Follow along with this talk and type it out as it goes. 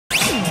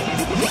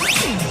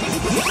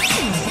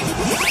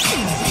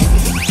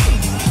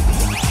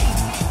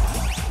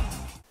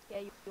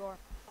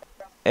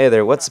Hey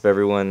there, what's up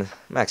everyone?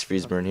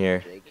 Drfreezeburn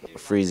here,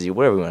 Freezy,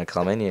 whatever you want to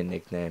call me, I need a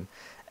nickname.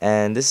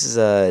 And this is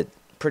a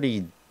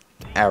pretty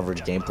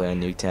average gameplay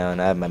on Nuketown.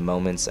 I have my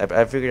moments.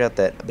 I figured out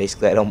that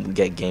basically I don't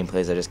get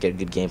gameplays, I just get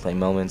good gameplay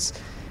moments.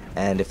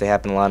 And if they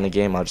happen a lot in the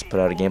game, I'll just put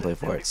out a gameplay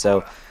for it.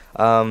 So,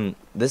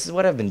 this is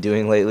what I've been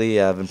doing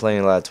lately. I've been playing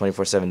a lot of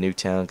 24/7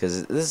 Nuketown,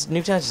 because this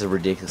Nuketown is just a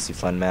ridiculously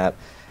fun map.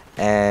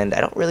 And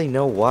I don't really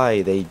know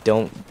why they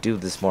don't do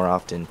this more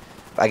often.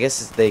 I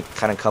guess they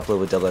kind of couple it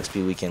with double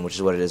XP weekend, which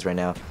is what it is right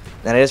now.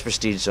 And it is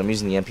prestige, so I'm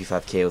using the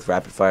MP5K with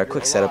rapid fire.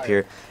 Quick setup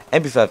here: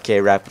 MP5K,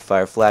 rapid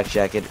fire, flak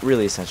jacket,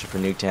 really essential for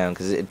Nuketown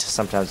because it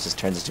sometimes just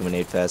turns into an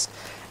 8 fest.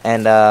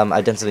 And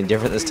I've done something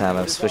different this time.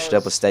 I've switched it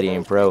up with Steady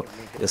Aim Pro.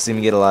 You'll see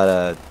me get a lot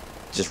of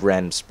just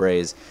random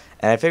sprays,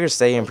 and I figured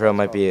Steady Aim Pro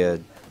might be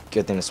a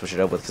good thing to switch it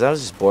up with because I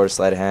was just bored of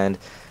sleight of hand,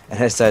 and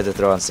I decided to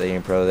throw on Steady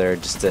Aim Pro there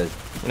just to,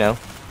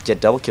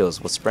 get double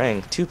kills with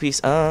spraying.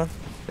 Two-piece,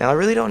 Now, I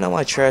really don't know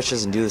why Trash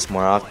doesn't do this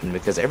more often,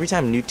 because every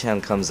time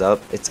Nuketown comes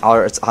up, it's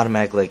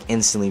automatically, like,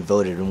 instantly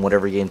voted in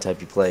whatever game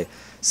type you play.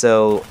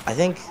 So, I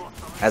think,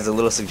 as a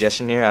little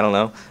suggestion here, I don't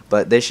know,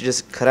 but they should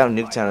just cut out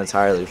Nuketown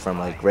entirely from,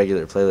 like,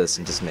 regular playlists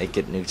and just make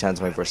it Nuketown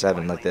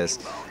 24/7 like this.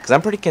 Because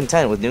I'm pretty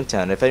content with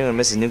Nuketown. If anyone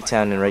misses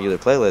Nuketown in regular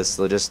playlists,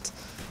 they'll just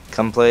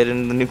come play it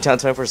in the Nuketown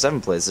 24/7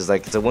 playlist.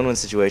 It's a win-win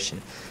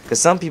situation. Because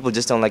some people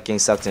just don't like getting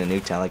sucked into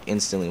Nuketown, like,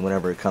 instantly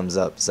whenever it comes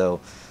up, so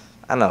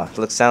I don't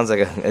know. It sounds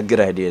like a good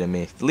idea to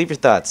me. Leave your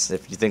thoughts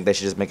if you think they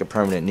should just make a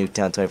permanent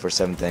Nuketown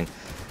 24/7 thing.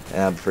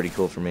 That'd be pretty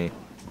cool for me.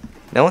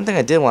 Now, one thing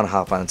I did want to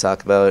hop on and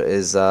talk about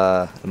is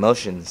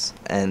emotions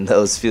and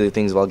those feely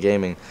things while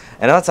gaming.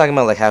 And I'm not talking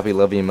about like happy,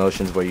 lovey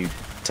emotions where you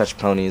touch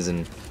ponies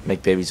and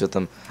make babies with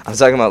them. I'm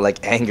talking about like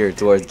anger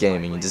towards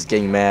gaming and just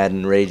getting mad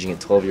and raging at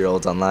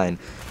 12-year-olds online.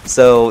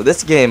 So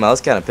this game, I was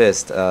kind of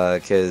pissed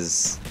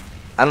because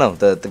I don't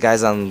know, the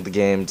guys on the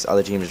game,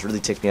 other teams, just really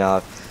ticked me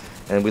off.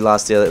 And we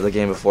lost the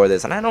game before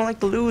this, and I don't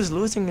like to lose.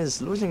 Losing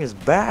is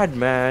bad,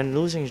 man.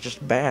 Losing is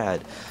just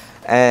bad.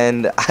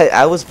 And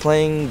I was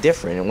playing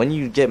different. And when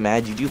you get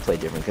mad, you do play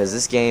different, because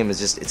this game is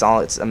just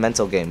it's a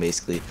mental game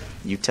basically.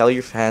 You tell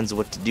your hands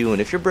what to do,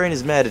 and if your brain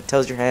is mad, it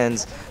tells your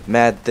hands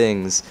mad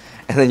things,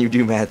 and then you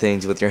do mad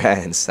things with your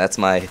hands. That's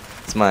my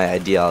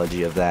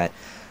ideology of that.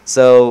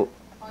 So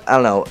I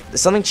don't know.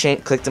 Something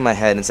clicked in my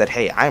head and said,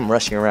 "Hey, I'm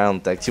rushing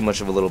around like too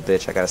much of a little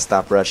bitch. I gotta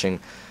stop rushing."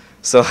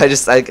 So I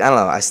don't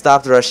know, I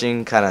stopped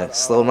rushing, kind of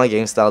slowed my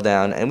game style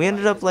down, and we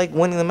ended up like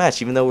winning the match,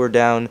 even though we're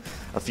down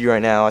a few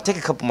right now. I'll take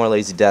a couple more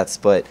lazy deaths,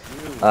 but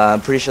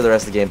I'm pretty sure the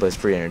rest of the gameplay is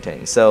pretty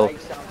entertaining. So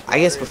I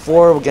guess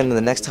before we get into the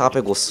next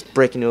topic, we'll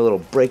break into a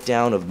little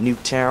breakdown of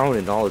Nuketown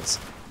and all its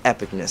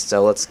epicness.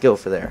 So let's go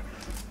for there.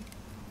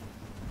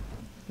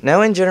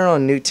 Now, in general,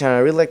 in Nuketown, I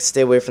really like to stay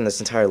away from this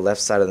entire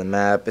left side of the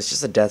map. It's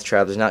just a death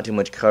trap, there's not too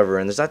much cover,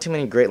 and there's not too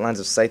many great lines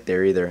of sight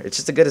there either. It's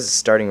just as good as a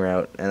starting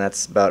route, and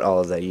that's about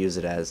all that I use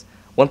it as.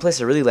 One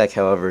place I really like,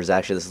 however, is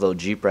actually this little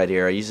Jeep right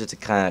here. I use it to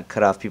kind of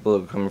cut off people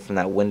who are coming from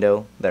that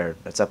window there.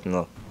 That's up in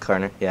the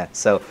corner. Yeah,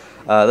 so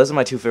those are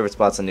my two favorite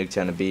spots on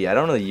Nuketown to be. I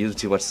don't really use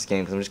too much this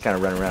game because I'm just kind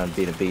of running around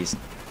being a beast.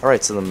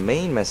 Alright, so the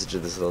main message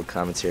of this little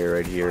commentary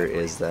right here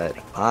is that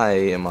I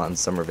am on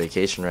summer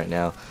vacation right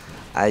now.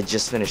 I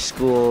just finished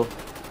school,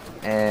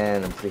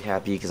 and I'm pretty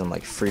happy because I'm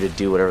like free to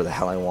do whatever the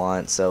hell I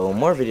want. So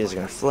more videos are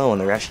going to flow, and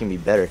they're actually going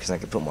to be better because I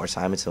can put more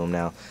time into them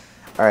now.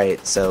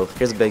 Alright, so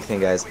here's a big thing,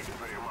 guys.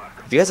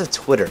 If you guys have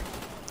Twitter,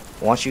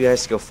 I want you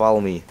guys to go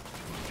follow me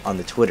on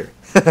the Twitter.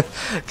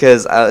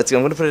 Because I'm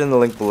going to put it in the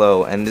link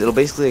below, and it'll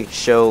basically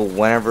show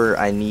whenever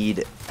I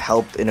need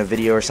help in a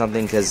video or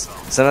something, because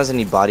sometimes I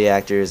need body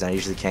actors, and I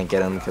usually can't get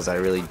them because I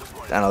don't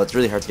know, it's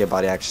really hard to get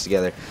body actors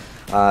together.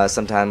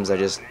 Sometimes I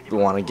just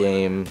want a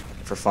game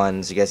for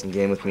fun, so you guys can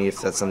game with me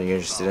if that's something you're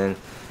interested in.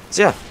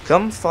 So yeah,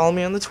 come follow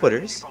me on the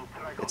Twitters.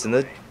 It's in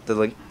the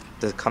link,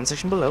 the comment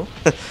section below.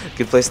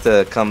 Good place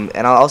to come,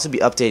 and I'll also be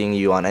updating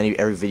you on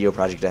every video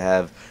project I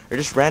have, or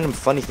just random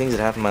funny things that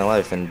happen in my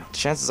life, and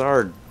chances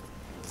are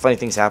funny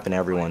things happen to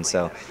everyone.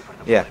 So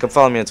yeah, come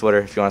follow me on Twitter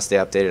if you want to stay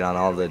updated on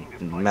all the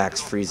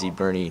Max, Freezy,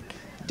 Bernie,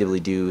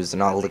 dibbly doos,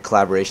 and all the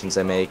collaborations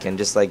I make, and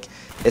just like,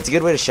 it's a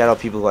good way to shout out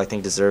people who I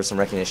think deserve some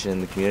recognition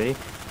in the community.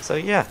 So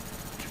yeah,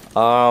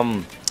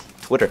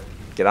 Twitter,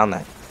 get on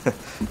that.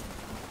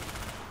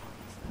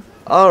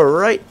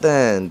 Alright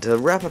then, to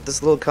wrap up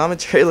this little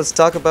commentary, let's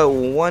talk about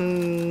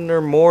one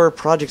or more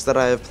projects that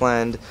I have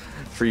planned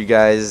for you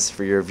guys,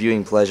 for your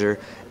viewing pleasure.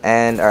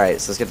 And alright,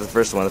 so let's get to the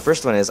first one. The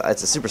first one is,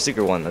 it's a super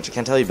secret one, which I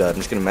can't tell you about. I'm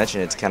just going to mention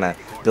it to kind of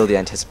build the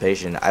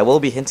anticipation. I will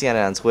be hinting at it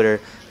on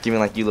Twitter, giving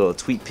like you little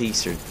tweet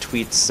peeks or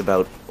tweets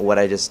about what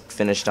I just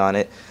finished on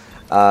it.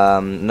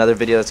 Another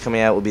video that's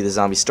coming out will be the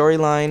zombie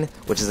storyline,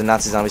 which is the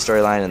Nazi zombie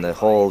storyline, and the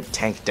whole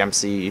Tank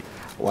Dempsey,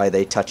 why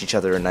they touch each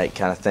other at night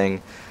kind of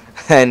thing.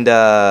 And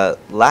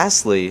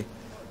lastly,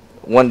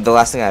 the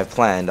last thing I have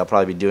planned, I'll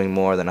probably be doing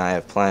more than I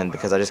have planned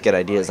because I just get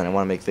ideas and I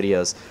want to make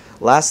videos.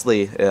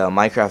 Lastly,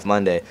 Minecraft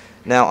Monday.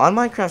 Now, on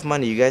Minecraft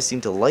Monday, you guys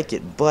seem to like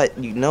it, but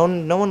no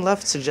one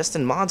left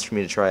suggesting mods for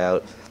me to try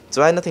out.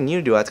 So I had nothing new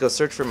to do. I had to go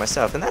search for it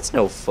myself, and that's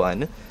no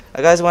fun.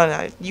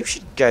 You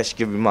guys should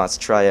give me mods to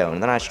try out,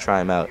 and then I should try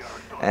them out.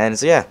 And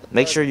so yeah,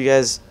 make sure you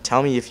guys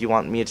tell me if you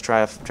want me to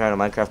try out a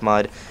Minecraft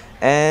mod.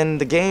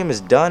 And the game is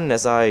done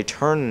as I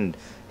turn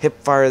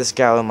hip fire this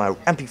guy with my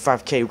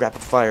MP5K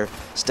rapid fire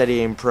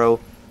steady aim pro.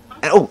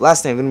 And oh,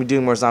 last thing, I'm gonna be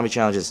doing more zombie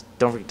challenges.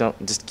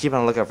 Don't just keep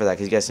on the lookout for that,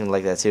 because you guys seem to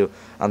like that too.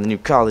 On the new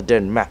Call of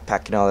Dead map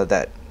pack and all of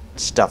that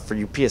stuff for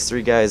you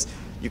PS3 guys,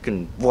 you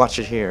can watch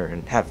it here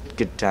and have a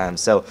good time.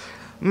 So,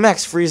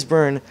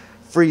 MaxFreezeburn,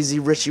 Freezy,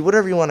 Richie,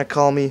 whatever you want to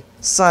call me,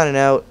 signing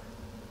out.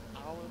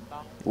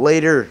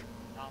 Later.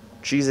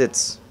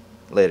 Cheez-Its.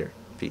 Later.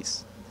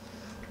 Peace.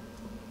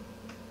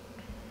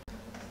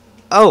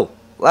 Oh,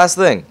 last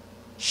thing.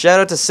 Shout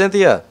out to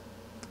Cynthia.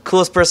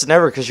 Coolest person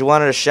ever, because she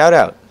wanted a shout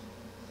out.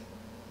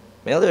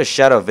 Maybe I'll do a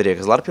shout out video,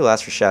 because a lot of people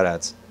ask for shout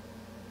outs.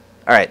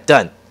 Alright,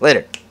 done.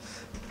 Later.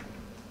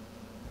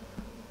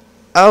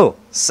 Oh,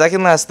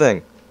 second last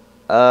thing.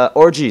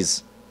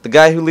 Orgies. The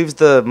guy who leaves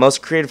the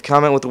most creative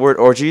comment with the word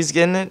orgies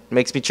in it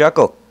makes me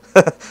chuckle.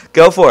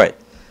 Go for it.